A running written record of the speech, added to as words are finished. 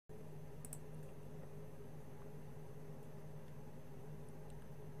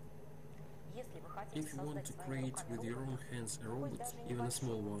If you want to create with your own hands a robot, even a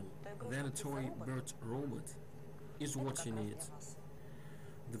small one, then a toy bird robot is what you need.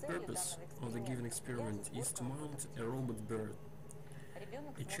 The purpose of the given experiment is to mount a robot bird.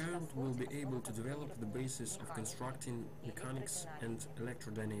 A child will be able to develop the basis of constructing mechanics and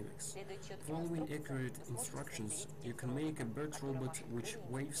electrodynamics. Following accurate instructions, you can make a bird robot which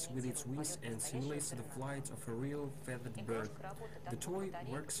waves with its wings and simulates the flight of a real feathered bird. The toy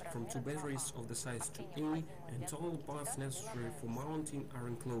works from two batteries of the size 2A, and all parts necessary for mounting are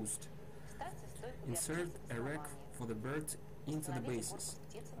enclosed. Insert a rack for the bird into the basis.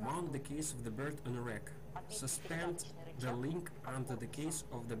 Mount the case of the bird on a rack. Suspend the link under the case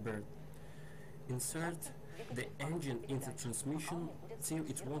of the bird. Insert the engine into transmission till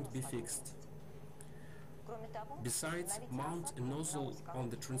it won't be fixed. Besides, mount a nozzle on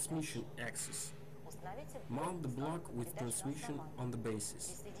the transmission axis. Mount the block with transmission on the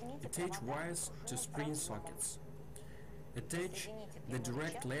basis. Attach wires to spring sockets. Attach the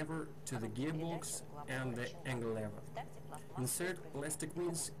direct lever to the gearbox and the angle lever. Insert plastic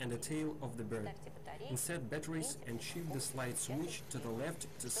wings and the tail of the bird. Insert batteries and shift the slide switch to the left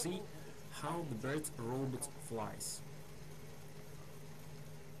to see how the bird robot flies.